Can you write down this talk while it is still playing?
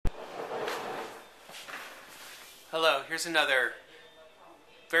Hello, here's another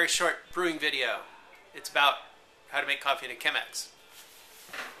very short brewing video. It's about how to make coffee in a Chemex.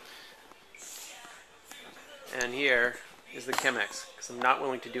 And here is the Chemex, because I'm not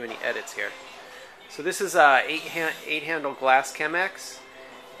willing to do any edits here. So this is a 8-handle glass Chemex,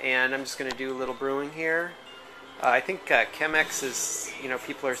 and I'm just going to do a little brewing here. I think Chemex is,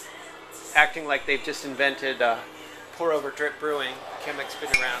 people are acting like they've just invented pour-over drip brewing. Chemex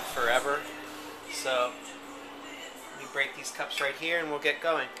has been around forever. So let me break these cups right here and we'll get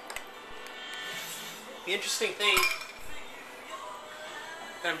going. The interesting thing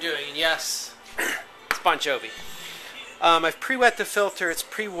that I'm doing, and yes, it's Bon Jovi. I've pre-wet the filter, it's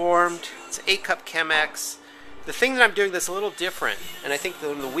pre-warmed, it's an 8-cup Chemex. The thing that I'm doing that's a little different, and I think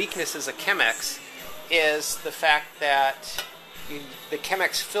the weaknesses of Chemex, is the fact that the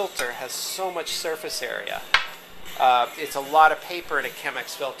Chemex filter has so much surface area. It's a lot of paper in a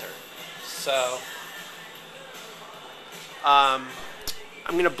Chemex filter. So I'm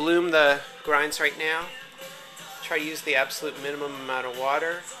going to bloom the grinds right now. Try to use the absolute minimum amount of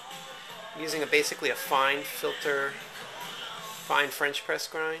water. I'm using basically a fine filter, fine French press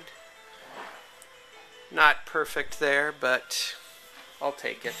grind. Not perfect there, but I'll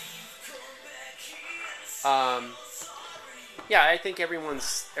take it. Yeah, I think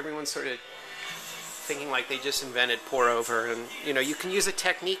everyone's sort of thinking like they just invented pour over, and you can use a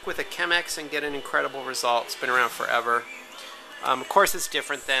technique with a Chemex and get an incredible result. It's been around forever. Of course, it's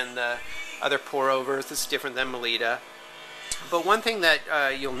different than the other pour overs. It's different than Melita. But one thing that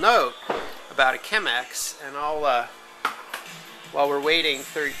you'll note about a Chemex, and I'll while we're waiting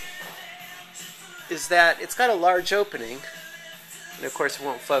is that it's got a large opening, and of course it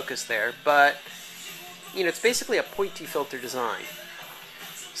won't focus there, but it's basically a pointy filter design.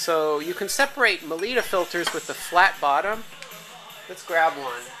 So you can separate Melita filters with the flat bottom. Let's grab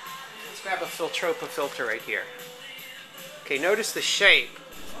one. Let's grab a Filtropa filter right here. Okay, notice the shape,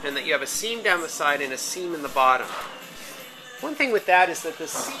 and that you have a seam down the side and a seam in the bottom. One thing with that is that the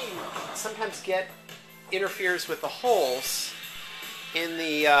seam sometimes interferes with the holes in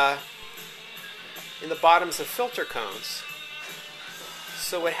the bottoms of filter cones.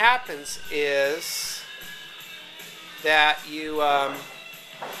 So what happens is that you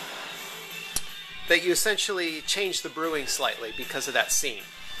essentially change the brewing slightly because of that seam.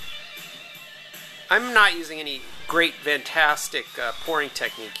 I'm not using any great, fantastic pouring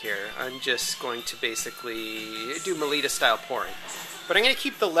technique here. I'm just going to basically do Melita style pouring. But I'm going to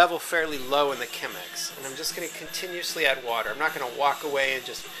keep the level fairly low in the Chemex, and I'm just going to continuously add water. I'm not going to walk away and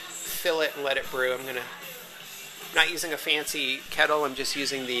just fill it and let it brew. I'm not using a fancy kettle. I'm just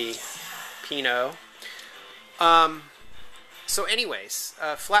using the Pinot. So anyways,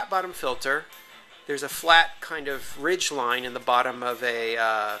 flat bottom filter. There's a flat kind of ridge line in the bottom of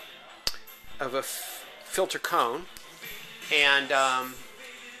a filter cone, and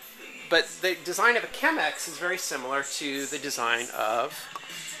but the design of a Chemex is very similar to the design of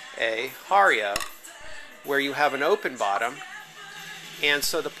a Hario, where you have an open bottom, and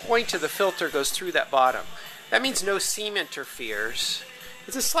so the point of the filter goes through that bottom. That means no seam interferes.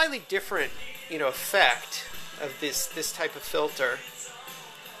 It's a slightly different, effect of this type of filter.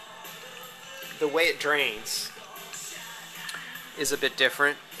 The way it drains is a bit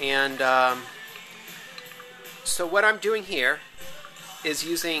different, and so what I'm doing here is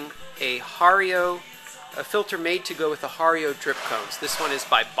using a filter made to go with the Hario drip cones. This one is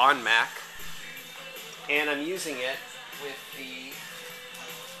by Bon Mac, and I'm using it with the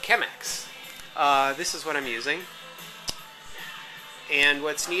Chemex. This is what I'm using, and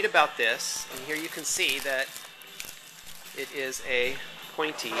what's neat about this, and here you can see that it is a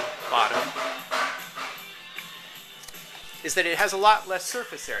pointy bottom, is that it has a lot less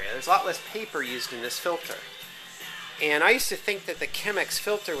surface area. There's a lot less paper used in this filter. And I used to think that the Chemex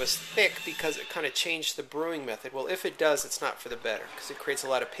filter was thick because it kind of changed the brewing method. Well, if it does, it's not for the better, because it creates a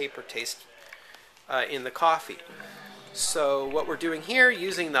lot of paper taste in the coffee. So what we're doing here,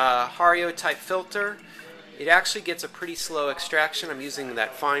 using the Hario type filter, it actually gets a pretty slow extraction. I'm using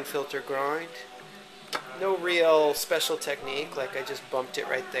that fine filter grind. No real special technique, like I just bumped it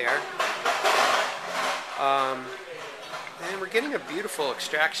right there. And we're getting a beautiful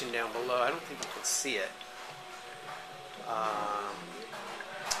extraction down below. I don't think you can see it.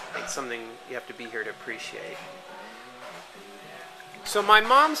 It's something you have to be here to appreciate. So my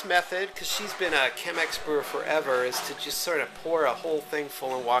mom's method, because she's been a Chemex brewer forever, is to just sort of pour a whole thing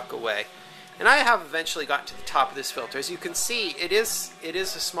full and walk away. And I have eventually gotten to the top of this filter. As you can see, it is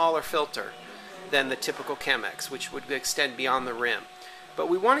a smaller filter than the typical Chemex, which would extend beyond the rim. But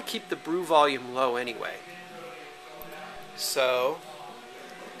we want to keep the brew volume low anyway. So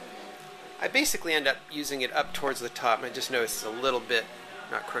I basically end up using it up towards the top, and I just noticed it's a little bit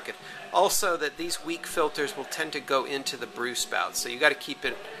not crooked. Also, that these weak filters will tend to go into the brew spout, so you got to keep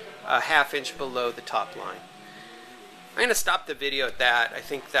it a half inch below the top line. I'm going to stop the video at that. I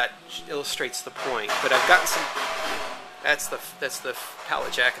think that illustrates the point. But I've gotten some. That's the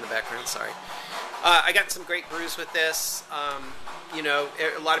pallet jack in the background. Sorry. I got some great brews with this. You know,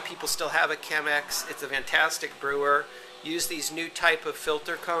 a lot of people still have a Chemex. It's a fantastic brewer. Use these new type of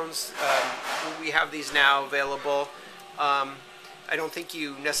filter cones. We have these now available. I don't think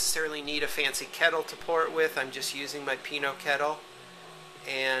you necessarily need a fancy kettle to pour it with. I'm just using my Pinot kettle.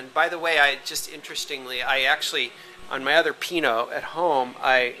 And by the way, I actually, on my other Pinot at home,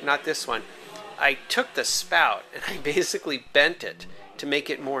 not this one, I took the spout and I basically bent it to make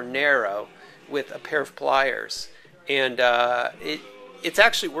it more narrow with a pair of pliers. And it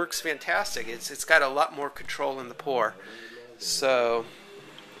actually works fantastic. It's got a lot more control in the pour. So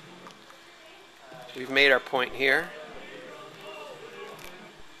we've made our point here.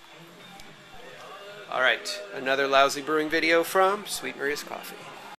 All right, another lousy brewing video from Sweet Maria's Coffee.